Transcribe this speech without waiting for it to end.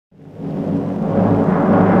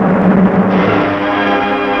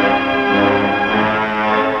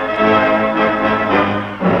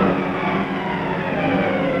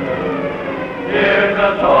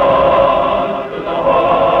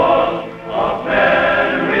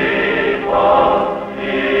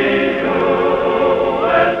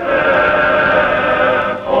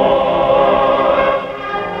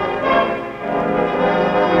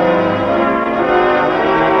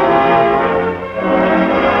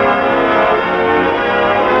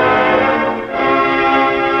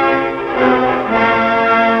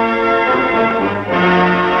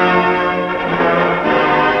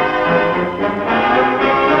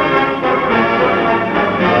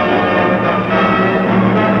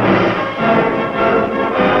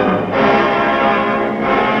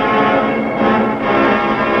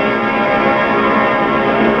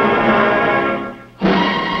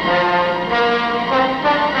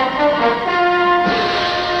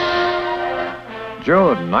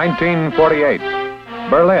June 1948,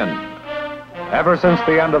 Berlin. Ever since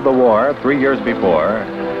the end of the war, 3 years before,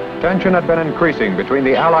 tension had been increasing between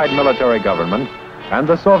the Allied military government and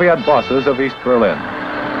the Soviet bosses of East Berlin.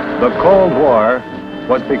 The Cold War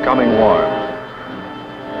was becoming warm.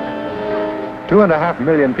 2.5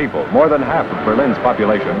 million people, more than half of Berlin's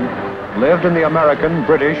population, lived in the American,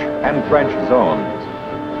 British, and French zones.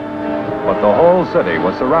 But the whole city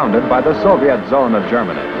was surrounded by the Soviet zone of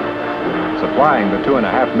Germany. Supplying the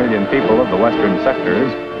 2.5 million people of the western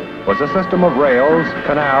sectors was a system of rails,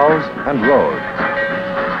 canals, and roads.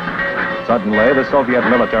 Suddenly, the Soviet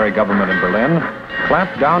military government in Berlin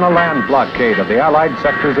clamped down a land blockade of the Allied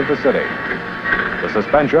sectors of the city. The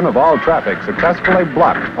suspension of all traffic successfully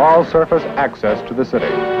blocked all surface access to the city.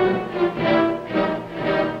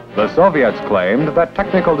 The Soviets claimed that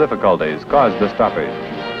technical difficulties caused the stoppage.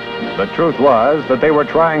 The truth was that they were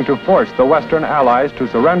trying to force the Western Allies to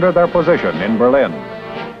surrender their position in Berlin.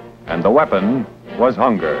 And the weapon was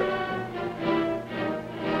hunger.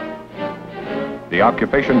 The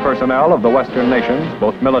occupation personnel of the Western nations,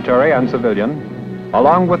 both military and civilian,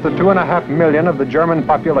 along with the 2.5 million of the German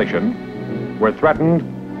population, were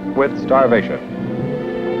threatened with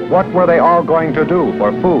starvation. What were they all going to do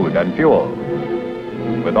for food and fuel?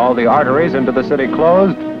 With all the arteries into the city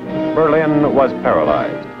closed, Berlin was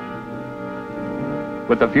paralyzed.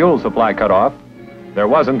 With the fuel supply cut off, there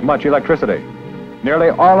wasn't much electricity. Nearly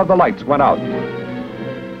all of the lights went out.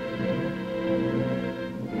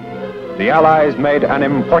 The Allies made an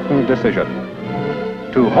important decision: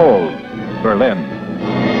 to hold Berlin.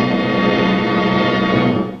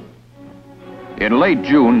 In late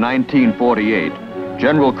June 1948,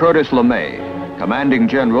 General Curtis LeMay, commanding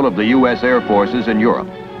general of the U.S. Air Forces in Europe,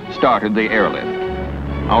 started the airlift.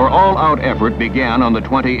 Our all-out effort began on the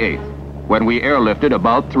 28th, when we airlifted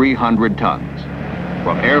about 300 tons.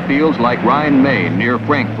 From airfields like Rhein-Main near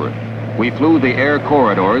Frankfurt, we flew the air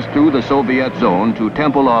corridors through the Soviet zone to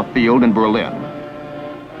Tempelhof Field in Berlin.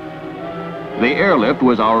 The airlift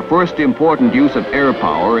was our first important use of air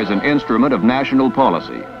power as an instrument of national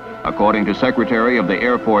policy, according to Secretary of the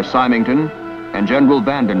Air Force Symington and General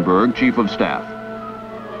Vandenberg, Chief of Staff.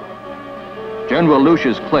 General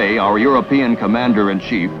Lucius Clay, our European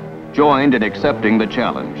Commander-in-Chief, joined in accepting the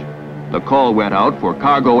challenge. The call went out for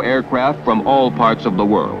cargo aircraft from all parts of the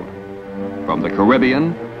world. From the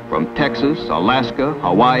Caribbean, from Texas, Alaska,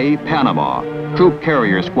 Hawaii, Panama, troop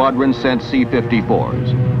carrier squadrons sent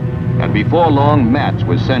C-54s. And before long, MATS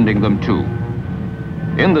was sending them too.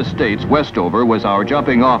 In the States, Westover was our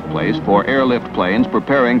jumping-off place for airlift planes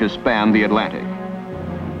preparing to span the Atlantic.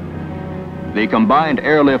 The Combined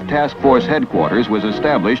Airlift Task Force headquarters was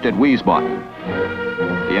established at Wiesbaden.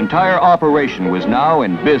 The entire operation was now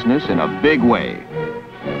in business in a big way.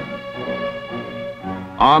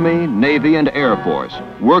 Army, Navy, and Air Force,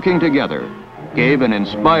 working together, gave an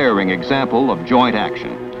inspiring example of joint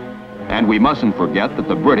action. And we mustn't forget that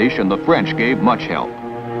the British and the French gave much help.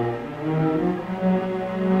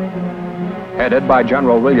 Headed by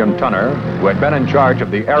General William Tunner, who had been in charge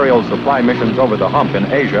of the aerial supply missions over the hump in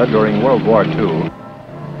Asia during World War II,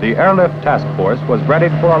 the Airlift Task Force was ready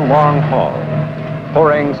for a long haul,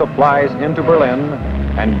 pouring supplies into Berlin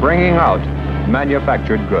and bringing out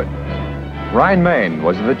manufactured goods. Rhein-Main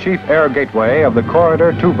was the chief air gateway of the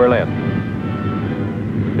corridor to Berlin.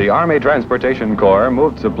 The Army Transportation Corps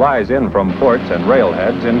moved supplies in from ports and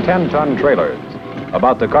railheads in 10-ton trailers,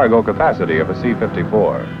 about the cargo capacity of a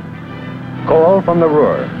C-54. Coal from the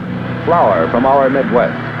Ruhr, flour from our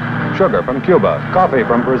Midwest, sugar from Cuba, coffee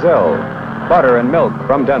from Brazil, butter and milk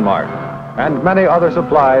from Denmark, and many other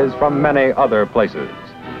supplies from many other places.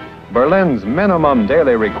 Berlin's minimum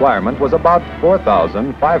daily requirement was about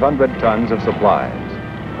 4,500 tons of supplies.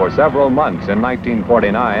 For several months in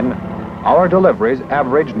 1949, our deliveries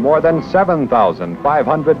averaged more than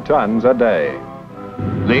 7,500 tons a day.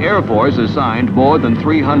 The Air Force assigned more than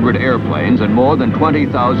 300 airplanes and more than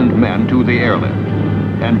 20,000 men to the airlift.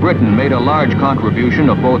 And Britain made a large contribution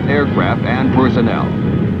of both aircraft and personnel.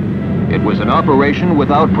 It was an operation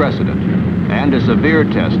without precedent and a severe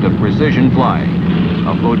test of precision flying,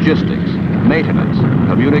 of logistics, maintenance,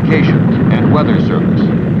 communications, and weather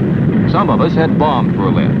service. Some of us had bombed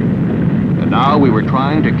Berlin, and now we were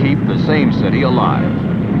trying to keep the same city alive.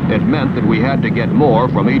 It meant that we had to get more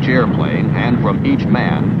from each airplane and from each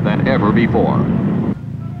man than ever before.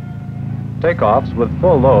 Takeoffs with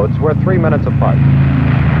full loads were 3 minutes apart.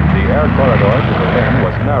 The air corridor to Berlin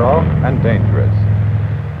was narrow and dangerous.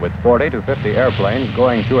 With 40 to 50 airplanes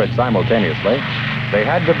going through it simultaneously, they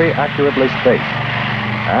had to be accurately spaced.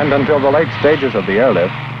 And until the late stages of the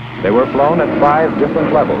airlift, they were flown at 5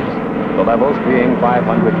 different levels, the levels being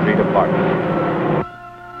 500 feet apart.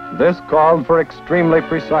 This called for extremely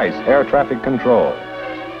precise air traffic control.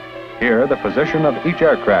 Here, the position of each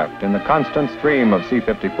aircraft in the constant stream of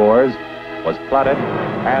C-54s was plotted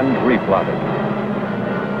and replotted.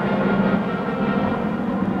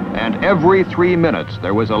 And every 3 minutes,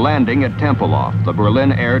 there was a landing at Tempelhof, the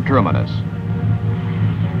Berlin air terminus.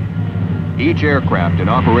 Each aircraft in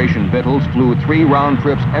Operation Vittles flew 3 round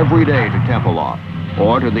trips every day to Tempelhof,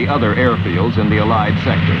 or to the other airfields in the Allied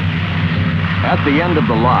sector. At the end of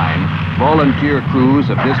the line, volunteer crews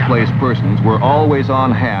of displaced persons were always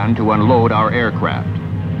on hand to unload our aircraft,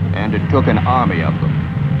 and it took an army of them.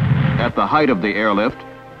 At the height of the airlift,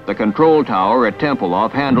 the control tower at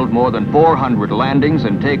Tempelhof handled more than 400 landings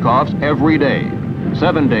and takeoffs every day,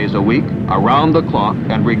 7 days a week, around the clock,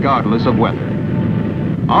 and regardless of weather.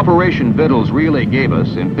 Operation Vittles really gave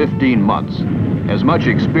us, in 15 months, as much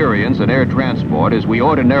experience in air transport as we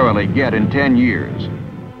ordinarily get in 10 years.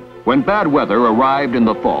 When bad weather arrived in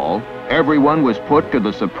the fall, everyone was put to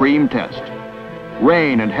the supreme test.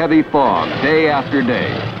 Rain and heavy fog day after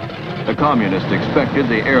day. The communists expected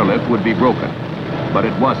the airlift would be broken, but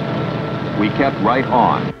it wasn't. We kept right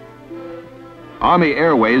on. Army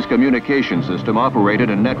Airways communication system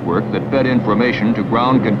operated a network that fed information to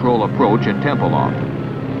ground control approach at Tempelhof.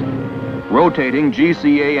 Rotating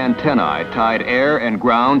GCA antennae tied air and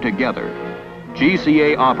ground together.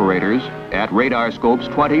 GCA operators, at radar scopes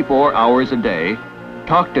 24 hours a day,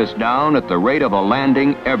 talked us down at the rate of a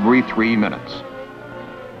landing every 3 minutes.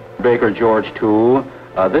 Baker George 2,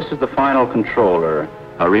 this is the final controller.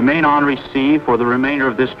 Remain on receive for the remainder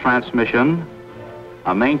of this transmission.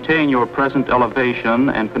 Maintain your present elevation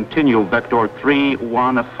and continue vector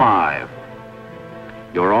 315.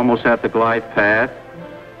 You're almost at the glide path.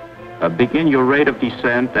 Begin your rate of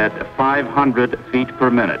descent at 500 feet per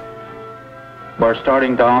minute. We're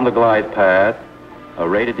starting down the glide path.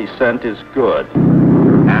 Rate of descent is good.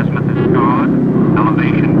 Azimuth is good.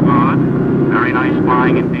 Elevation good. Very nice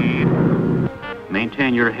flying indeed.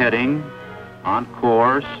 Maintain your heading. On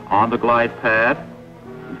course, on the glide path.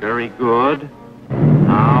 Very good.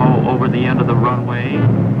 Now over the end of the runway.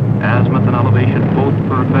 Azimuth and elevation both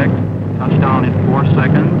perfect. Touchdown in 4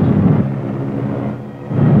 seconds.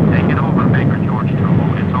 Take it over, Baker George 2.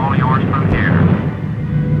 It's all yours from here.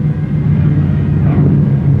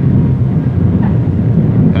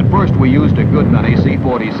 At first, we used a good many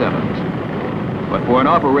C-47s. But for an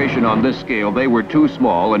operation on this scale, they were too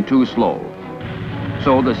small and too slow.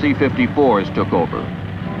 So the C-54s took over.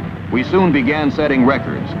 We soon began setting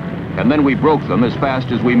records, and then we broke them as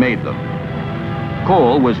fast as we made them.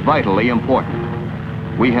 Coal was vitally important.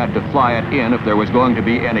 We had to fly it in if there was going to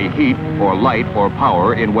be any heat or light or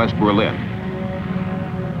power in West Berlin.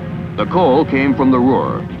 The coal came from the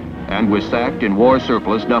Ruhr and was sacked in war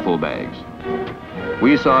surplus duffel bags.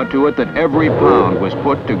 We saw to it that every pound was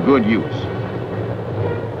put to good use.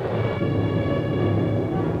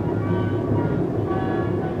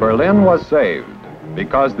 Berlin was saved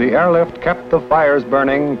because the airlift kept the fires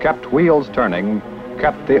burning, kept wheels turning,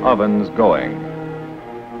 kept the ovens going.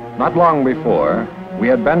 Not long before, we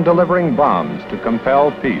had been delivering bombs to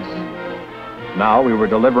compel peace. Now we were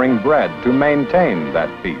delivering bread to maintain that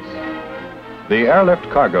peace. The airlift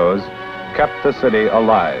cargoes kept the city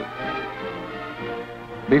alive.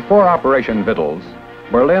 Before Operation Vittles,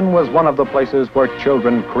 Berlin was one of the places where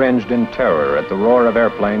children cringed in terror at the roar of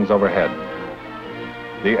airplanes overhead.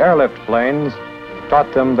 The airlift planes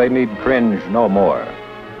taught them they need cringe no more.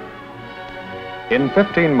 In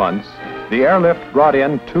 15 months, the airlift brought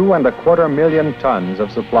in 2.25 million tons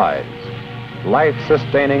of supplies,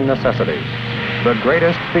 life-sustaining necessities, the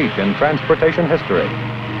greatest feat in transportation history,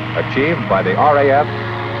 achieved by the RAF,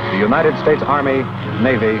 the United States Army,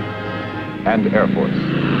 Navy, and Air Force.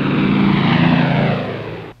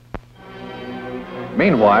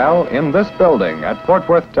 Meanwhile, in this building at Fort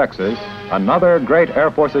Worth, Texas, another great Air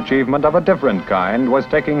Force achievement of a different kind was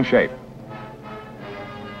taking shape.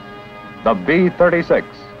 The B-36,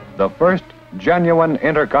 the first genuine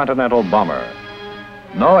intercontinental bomber.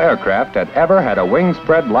 No aircraft had ever had a wing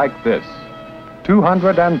spread like this,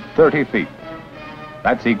 230 feet.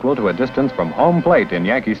 That's equal to a distance from home plate in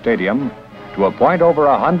Yankee Stadium to a point over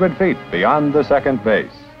 100 feet beyond the second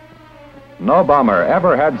base. No bomber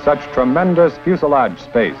ever had such tremendous fuselage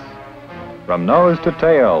space. From nose to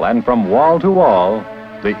tail and from wall to wall,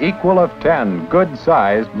 the equal of 10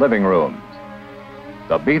 good-sized living rooms.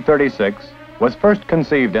 The B-36 was first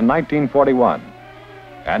conceived in 1941,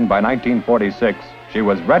 and by 1946, she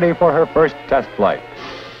was ready for her first test flight.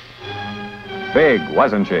 Big,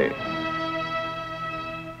 wasn't she?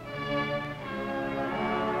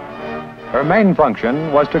 Her main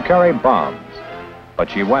function was to carry bombs, but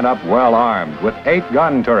she went up well armed with 8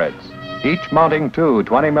 gun turrets, each mounting 2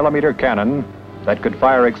 20mm cannon that could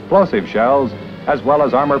fire explosive shells as well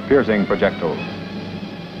as armor-piercing projectiles.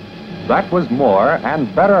 That was more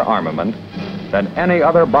and better armament than any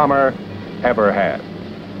other bomber ever had.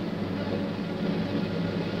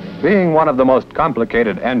 Being one of the most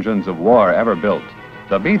complicated engines of war ever built,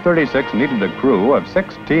 the B-36 needed a crew of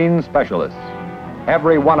 16 specialists.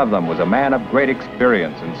 Every one of them was a man of great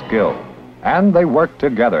experience and skill, and they worked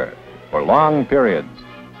together for long periods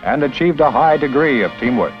and achieved a high degree of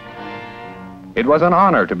teamwork. It was an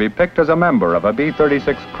honor to be picked as a member of a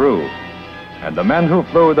B-36 crew, and the men who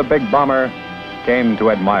flew the big bomber came to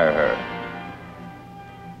admire her.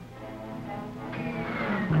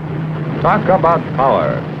 Talk about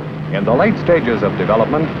power. In the late stages of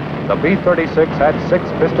development, the B-36 had 6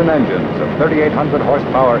 piston engines of 3,800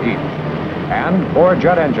 horsepower each, and 4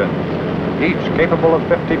 jet engines, each capable of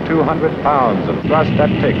 5,200 pounds of thrust at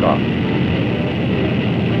takeoff.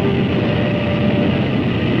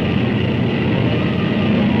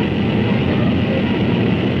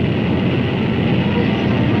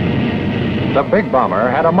 The big bomber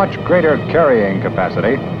had a much greater carrying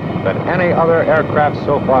capacity than any other aircraft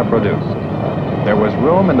so far produced. There was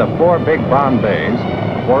room in the 4 big bomb bays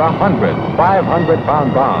for 100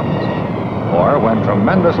 500-pound bombs, or when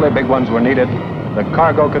tremendously big ones were needed, the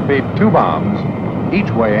cargo could be 2 bombs,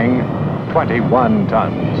 each weighing 21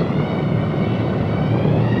 tons.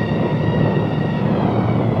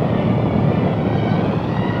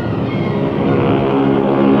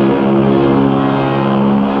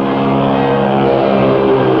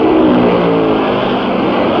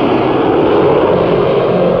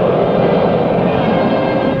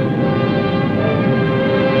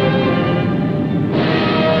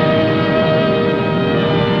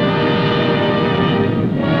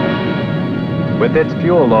 With its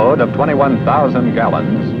fuel load of 21,000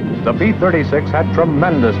 gallons, the B-36 had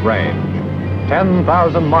tremendous range,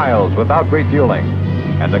 10,000 miles without refueling,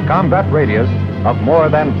 and a combat radius of more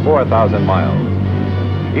than 4,000 miles.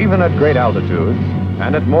 Even at great altitudes,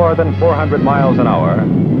 and at more than 400 miles an hour,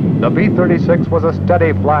 the B-36 was a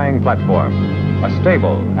steady flying platform, a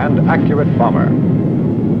stable and accurate bomber.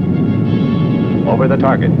 Over the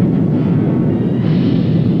target.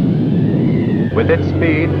 With its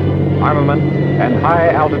speed, armament, and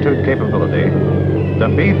high-altitude capability, the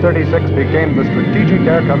B-36 became the Strategic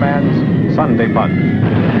Air Command's Sunday punch.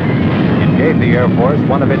 It gave the Air Force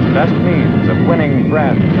one of its best means of winning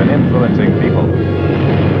friends and influencing people.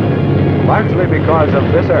 Largely because of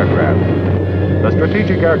this aircraft, the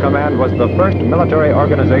Strategic Air Command was the first military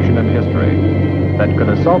organization in history that could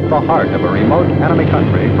assault the heart of a remote enemy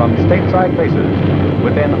country from stateside bases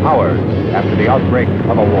within hours after the outbreak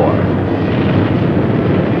of a war.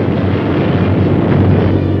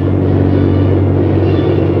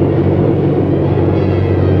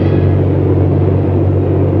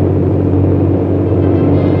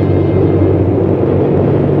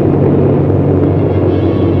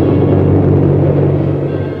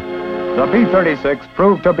 The B-36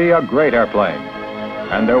 proved to be a great airplane,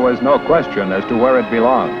 and there was no question as to where it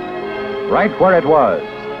belonged. Right where it was,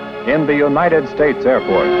 in the United States Air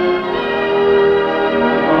Force.